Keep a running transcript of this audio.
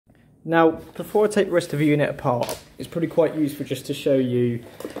Now, before I take the rest of the unit apart, it's probably quite useful just to show you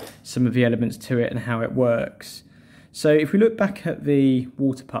some of the elements to it and how it works. So if we look back at the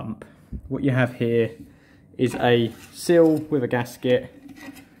water pump, what you have here is a sill with a gasket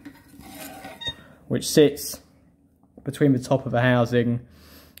which sits between the top of the housing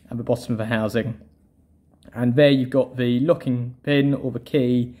and the bottom of the housing. And there you've got the locking pin or the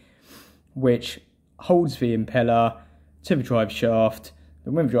key which holds the impeller to the drive shaft.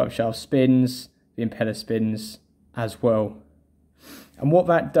 And when the drive shaft spins, the impeller spins as well. And what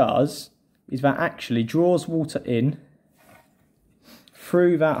that does is that actually draws water in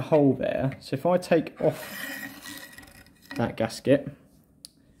through that hole there. So if I take off that gasket,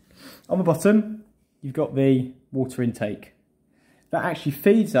 on the bottom you've got the water intake. That actually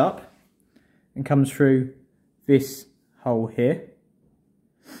feeds up and comes through this hole here.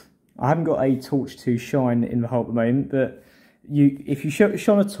 I haven't got a torch to shine in the hole at the moment, but if you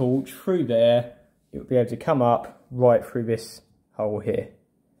shone a torch through there, it would be able to come up right through this hole here.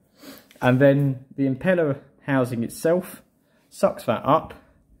 And then the impeller housing itself sucks that up.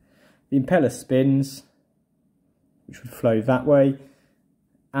 The impeller spins, which would flow that way,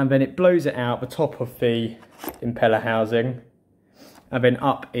 and then it blows it out the top of the impeller housing and then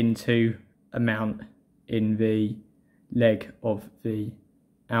up into a mount in the leg of the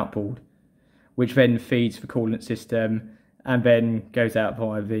outboard, which then feeds the coolant system and then goes out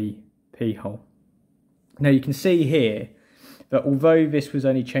via the P-hole. Now you can see here that although this was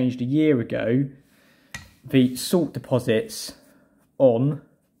only changed a year ago, the salt deposits on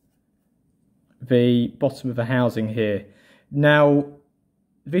the bottom of the housing here. Now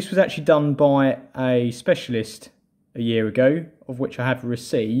this was actually done by a specialist a year ago, of which I have a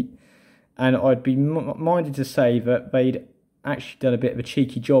receipt, and I'd be minded to say that they'd actually done a bit of a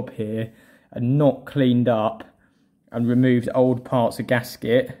cheeky job here and not cleaned up and removed old parts of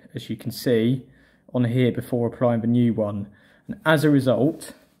gasket, as you can see on here, before applying the new one. And as a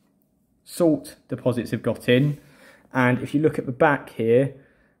result, salt deposits have got in, and if you look at the back here,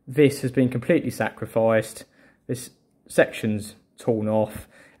 this has been completely sacrificed. This section's torn off,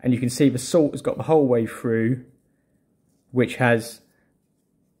 and you can see the salt has got the whole way through, which has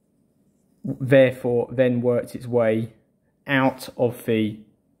therefore then worked its way out of the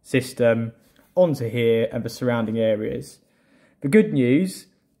system onto here and the surrounding areas. The good news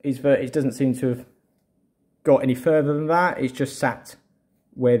is that it doesn't seem to have got any further than that. It's just sat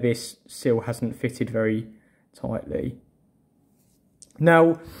where this sill hasn't fitted very tightly.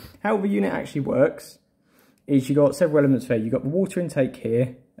 Now, how the unit actually works is you've got several elements there. You've got the water intake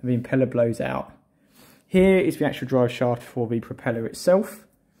here, and the impeller blows out. Here is the actual drive shaft for the propeller itself.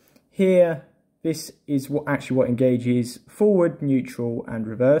 Here, this is what engages forward, neutral and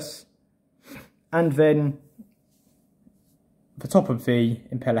reverse. And then the top of the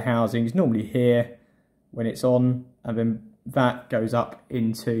impeller housing is normally here when it's on, and then that goes up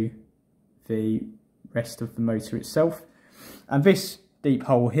into the rest of the motor itself. And this deep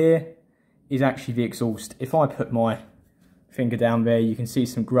hole here is actually the exhaust. If I put my finger down there, you can see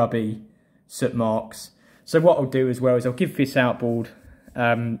some grubby soot marks. So what I'll do as well is I'll give this outboard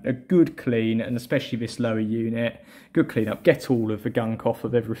a good clean, and especially this lower unit, good clean up, get all of the gunk off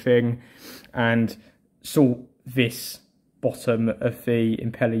of everything, and sort this bottom of the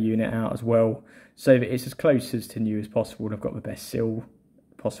impeller unit out as well, so that it's as close as to new as possible, and I've got the best seal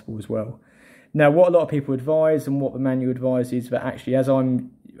possible as well. Now, what a lot of people advise, and what the manual advises, that actually, as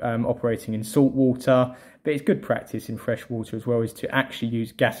I'm operating in salt water, but it's good practice in fresh water as well, is to actually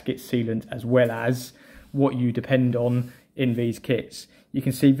use gasket sealant as well as what you depend on in these kits. You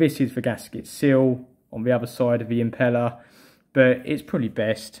can see this is the gasket seal on the other side of the impeller, but it's probably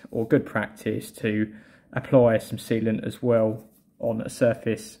best, or good practice, to apply some sealant as well on a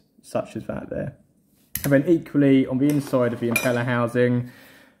surface such as that there. And then equally on the inside of the impeller housing,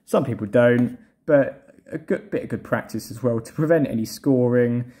 some people don't, but a good bit of good practice as well to prevent any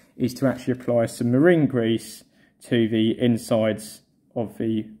scoring is to actually apply some marine grease to the insides of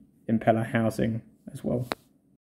the impeller housing as well.